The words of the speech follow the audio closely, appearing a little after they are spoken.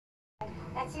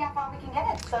let's see how far we can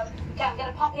get it. So, okay, I'm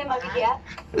going to pop him over here.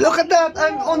 Look at that!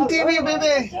 I'm on TV,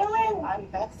 baby! I'm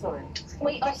excellent.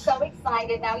 We are so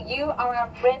excited. Now, you are a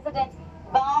resident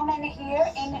barman here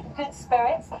in Good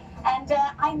Spirits. And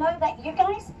I know that you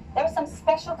guys, there are some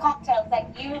special cocktails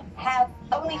that you have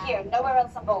only here, nowhere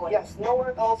else on board. Yes,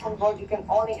 nowhere else on board. You can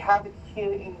only have it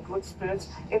here in Good Spirits.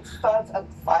 It starts at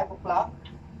 5 o'clock.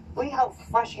 We have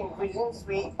fresh ingredients.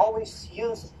 We always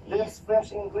use these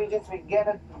fresh ingredients. We get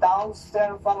it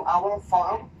downstairs from our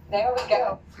farm. There we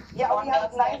go. Yeah, we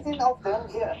have 19 of them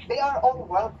here. They are all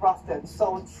well crafted.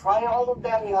 So try all of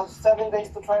them. You have 7 days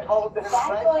to try all of them. Right?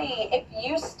 Exactly. If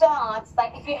you start,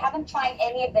 like if you haven't tried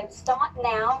any of them, start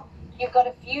now. You've got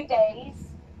a few days.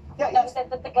 Yeah, Notice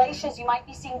that the glaciers, you might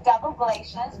be seeing double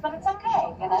glaciers, but it's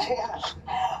okay, you know. Yeah.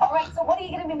 All right, so what are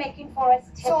you going to be making for us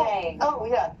today?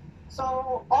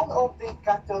 So all of the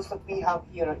cocktails that we have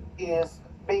here is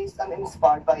based and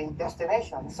inspired by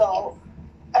destination. So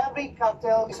every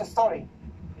cocktail is a story.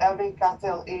 Every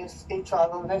cocktail is a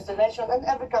travel destination, and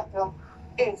every cocktail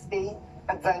is a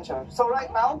adventure. So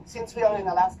right now, since we are in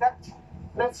Alaska,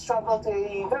 let's travel to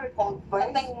a very cold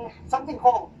place. Something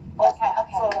cold. Okay.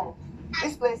 So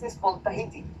this place is called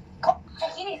Tahiti.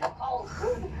 Tahiti is cold.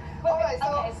 All right,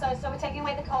 So we're taking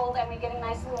away the cold and we're getting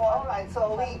nice and all warm. right,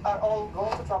 so we are all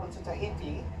going to travel to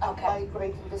Tahiti by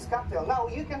creating this cocktail. Now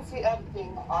you can see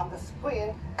everything on the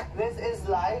screen. This is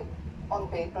live on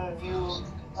pay-per-view.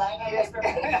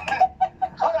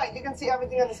 All right, you can see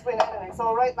everything on the screen anyway.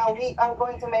 So right now we are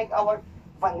going to make our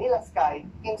vanilla sky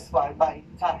inspired by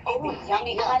Tahiti. Oh,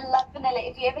 yummy. Yeah. I love vanilla.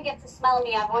 If you ever get to smell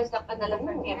me, I've always got vanilla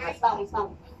perfume. Smell me.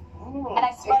 Mm. And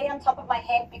I spray on top of my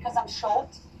head because I'm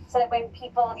short, so that when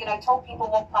people, tall people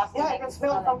walk past me, Yeah, they I can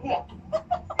smell it from here.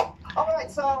 All right,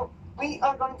 so we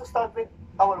are going to start with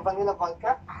our vanilla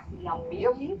vodka.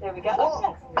 Yummy. There we go.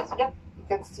 Oh. Okay. Yep. You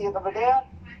can see it over there.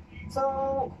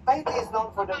 So Tahiti is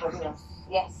known for their vanillas.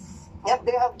 Yes. Yep,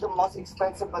 they have the most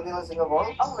expensive vanillas in the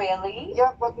world. Oh, really?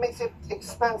 Yeah, what makes it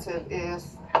expensive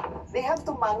is they have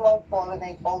to manual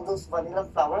pollinate all those vanilla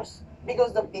flowers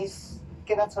because the bees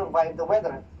cannot survive the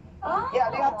weather. Oh. Yeah,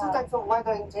 they have 2 types of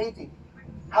weather in Tahiti.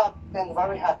 Hot and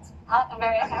very hot. Hot and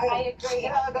very. I agree.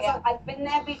 Yeah, I've been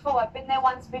there before. I've been there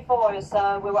once before.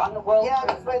 So we were on the world. Yeah,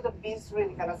 that's cruise. why the bees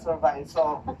really cannot survive.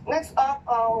 So next up,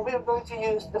 we're going to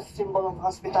use the symbol of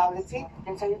hospitality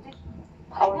in Tahiti.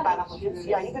 Our pineapple juice.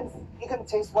 Yeah, you can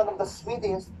taste one of the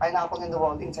sweetest pineapple in the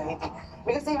world in Tahiti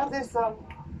because they have this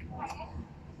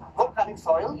volcanic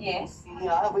soil. Yes.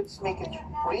 Yeah, which make it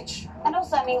rich. And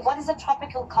also, I mean, what is a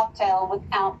tropical cocktail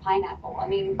without pineapple? I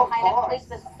mean, Of pineapple course. is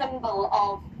the symbol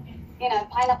of,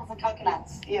 pineapples and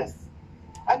coconuts. Yes.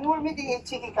 And we're making a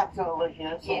cheeky cocktail over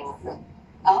here. So, Yes. So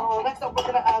Oh, next up, we're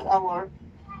gonna add our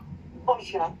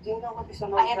Ojat. Do you know what is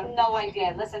an I have Ojat? no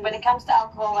idea. Listen, when it comes to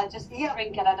alcohol, I just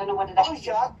drink it. I don't know what it is.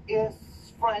 Ojat is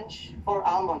French for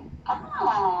almond.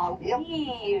 Ah, Yep.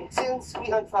 oui. Since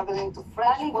we are traveling to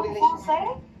French Parlez-vous Polynesia,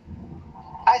 français?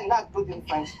 I'm not good in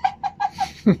French.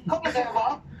 Comment ça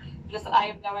va? Listen, I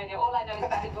have no idea. All I know is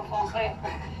parlez-vous français.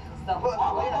 So,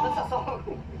 That's a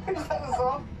song. Is that a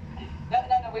song? No,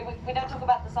 we don't talk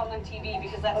about the song on TV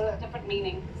because that's a different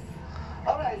meaning.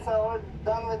 Alright, so we're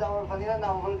done with our vanilla.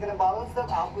 Now we're gonna balance that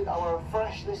out with our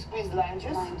freshly squeezed lime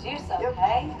juice. Lime juice, Yep.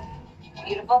 okay.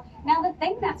 Beautiful. Now, the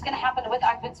thing that's going to happen with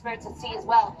our Good Spirits at Sea as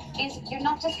well is you're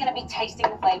not just going to be tasting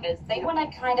the flavors. They want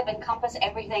to kind of encompass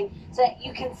everything so that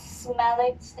you can smell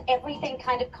it. Everything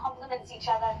kind of complements each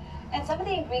other. And some of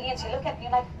the ingredients you look at,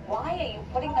 you're like, why are you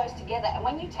putting those together? And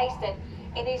when you taste it,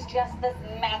 it is just this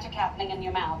magic happening in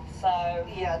your mouth. So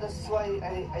Yeah, that's why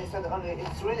I said earlier,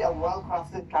 it's really a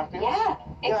well-crafted cocktail. yeah,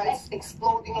 It's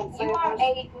exploding in you are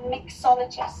flavors. a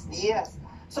mixologist. Yes.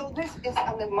 So this is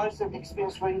an immersive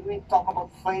experience where we talk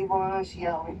about flavors.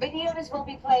 Yeah, Videos will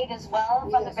be played as well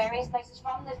from the Yes. various places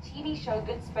from the TV show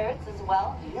Good Spirits as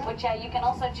well, Yeah. which you can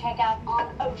also check out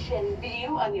on Ocean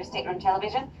View on your state-run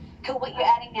television. Cool, what you're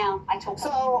adding now? I talk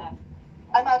So-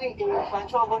 I'm adding a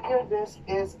French over here. This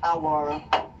is our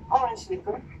orange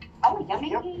liquor. Oh,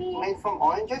 yummy. Yep, made from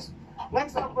oranges.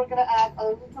 Next up, we're gonna add a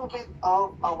little bit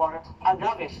of our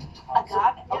agave.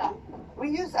 Agave? Yeah, we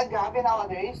use agave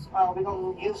nowadays. We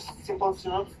don't use simple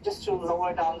syrup just to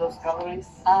lower down those calories.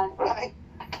 Right?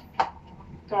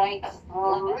 Great.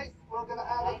 All right, we're gonna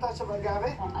add a touch of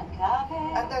agave, Some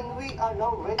agave. and then we are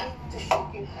now ready to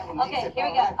shake it and mix Okay, it. here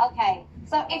we go. Okay.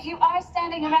 So if you are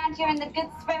standing around here in the Good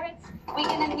Spirits, we're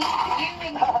going to need you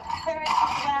in Good Spirits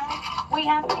as well. We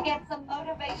have to get some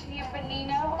motivation here for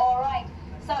Nino. All right.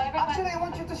 So everyone... Actually, I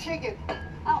want you to shake it.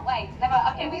 Oh, wait. Never.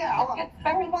 Okay, we Yeah, have Good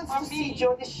Spirits. who wants to see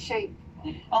Jody shake?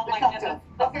 Oh, my the cocktail? goodness.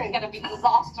 This Okay. is going to be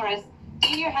disastrous.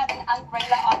 Junior has an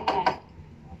umbrella on here.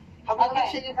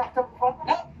 shaking cocktail before?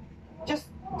 No. Just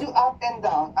do up and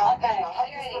down. Up Okay, and down. are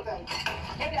you ready?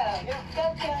 Here we go. Go,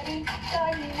 Jody. Go,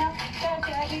 Nina. Go,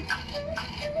 Jody.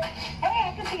 Hey,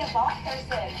 I can see a boss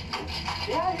person.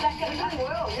 Yeah, you're doing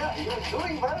well. Yeah, you're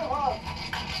doing very well.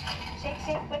 Shake,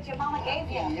 shake what your mama gave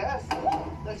you. Yes.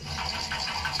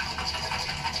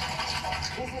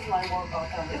 This is my workout.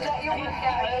 Is that your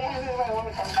workout? This is my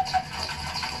workout.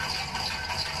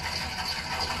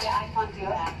 Yeah, I can't do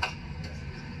that.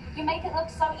 You make it look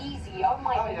so easy. Oh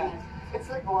my Oh, yeah. goodness. It's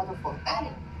like a waterfall. And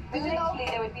did you know Literally,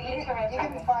 there would be you liquor can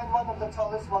everywhere. find one of the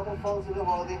tallest waterfalls in the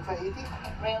world in Tahiti?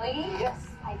 Really? Yes.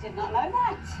 I did not know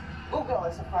that. Google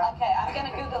is a crap. Okay, I'm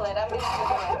gonna Google it. I'm gonna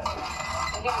Google it.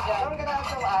 And here we So go. we're gonna have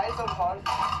some eyes, of course.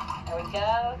 There we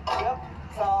go. Yep.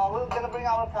 So we're gonna bring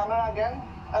our camera again.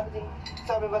 Everything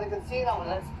so everybody can see. Now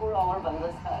let's pull our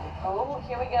bandana. Oh,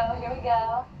 here we go. Here we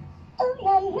go. Ooh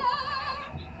la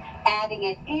la. Adding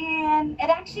it in. It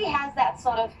actually has that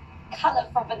sort of color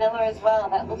for vanilla as well.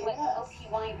 That looks like Yes. milky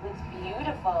white. Looks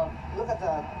beautiful. Look at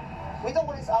that. We don't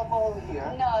waste alcohol here.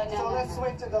 No, no, So no, let's no.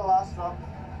 wait to the last drop.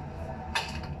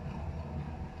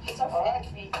 So Alright.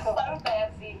 fancy. So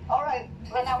fancy. All right.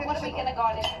 And Let's now what finish are we it. gonna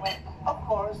garnish it with? Of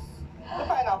course, the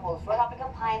pineapples, right? Tropical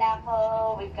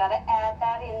pineapple. We've got to add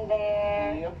that in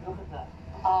there. Yep. Look at that.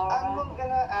 All And right. we're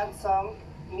gonna add some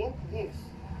mint leaves.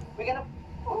 We're gonna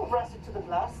press it to the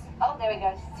glass. Oh, there we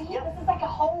go. See, Yep. this is like a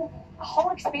whole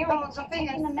experience. No, the You're thing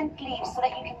taking is- the mint leaves so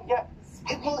that you can. Yeah,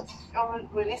 it will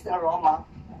release the aroma.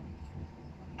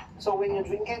 So when you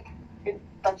drink it, it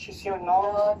touches your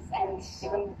nose. And You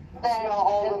can smell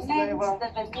all the those mint, flavor.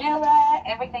 the vanilla,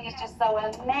 everything is just so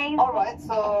amazing. All right,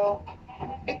 so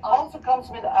it also comes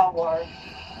with our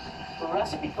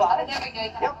recipe Oh, card. there we go.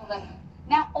 You can Yep. have all the-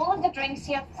 Now, all of the drinks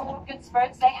here for Good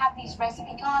Spirits, they have these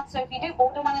recipe cards. So if you do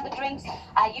order one of the drinks,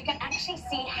 you can actually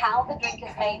see how the drink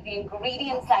is made, the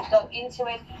ingredients that go into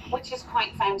it, which is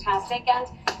quite fantastic. And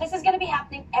this is going to be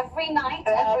happening every night.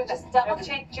 Every Just day. double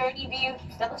check Journey View,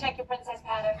 double check your Princess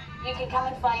Powder. You can come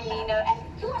and find Nino. And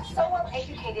you are so well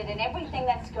educated in everything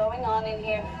that's going on in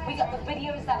here. We got the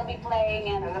videos that'll be playing.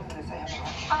 And And look at this.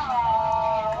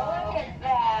 oh, look at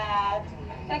that.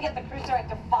 Gonna get the crew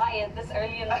director fired this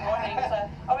early in the morning. So,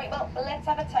 all right, well, let's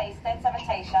have a taste. Let's have a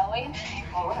taste, shall we?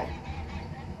 All right.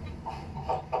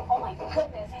 Oh my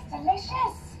goodness, it's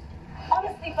delicious.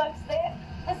 Honestly, folks,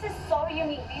 this is so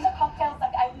unique. These are cocktails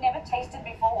that I've never tasted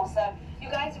before. So, you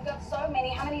guys have got so many.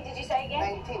 How many did you say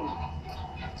again? 19.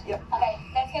 Yep. Okay,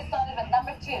 let's get started with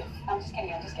number 2. No, I'm just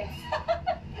kidding. I'm just kidding.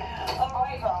 All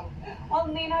right. Well,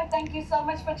 Nino, thank you so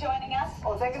much for joining us.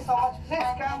 Oh, thank you so much. Please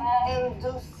come and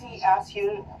do see us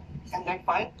here in Deck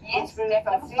 5. Yes, Spirit deck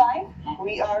number Fancy. 5.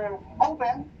 We are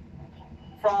open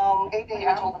from 8 Pretty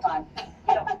much all a.m. the time.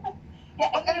 Yeah. Yeah,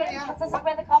 But anyway, yeah, yeah. this is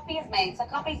where the coffee is made. So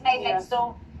coffee's made Yes. next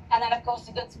door, and then of course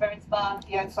the Good Spirits bar.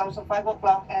 Yeah, it starts at 5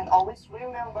 o'clock. And always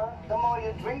remember, the more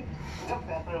you drink, the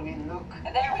better we look.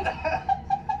 There we go.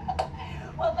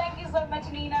 Well, thank you so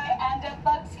much, Nino. And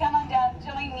folks, come on down,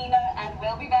 join Nino, and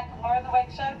we'll be back with more of the Wake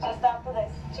Show just after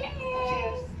this.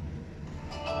 Cheers.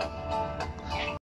 Cheers.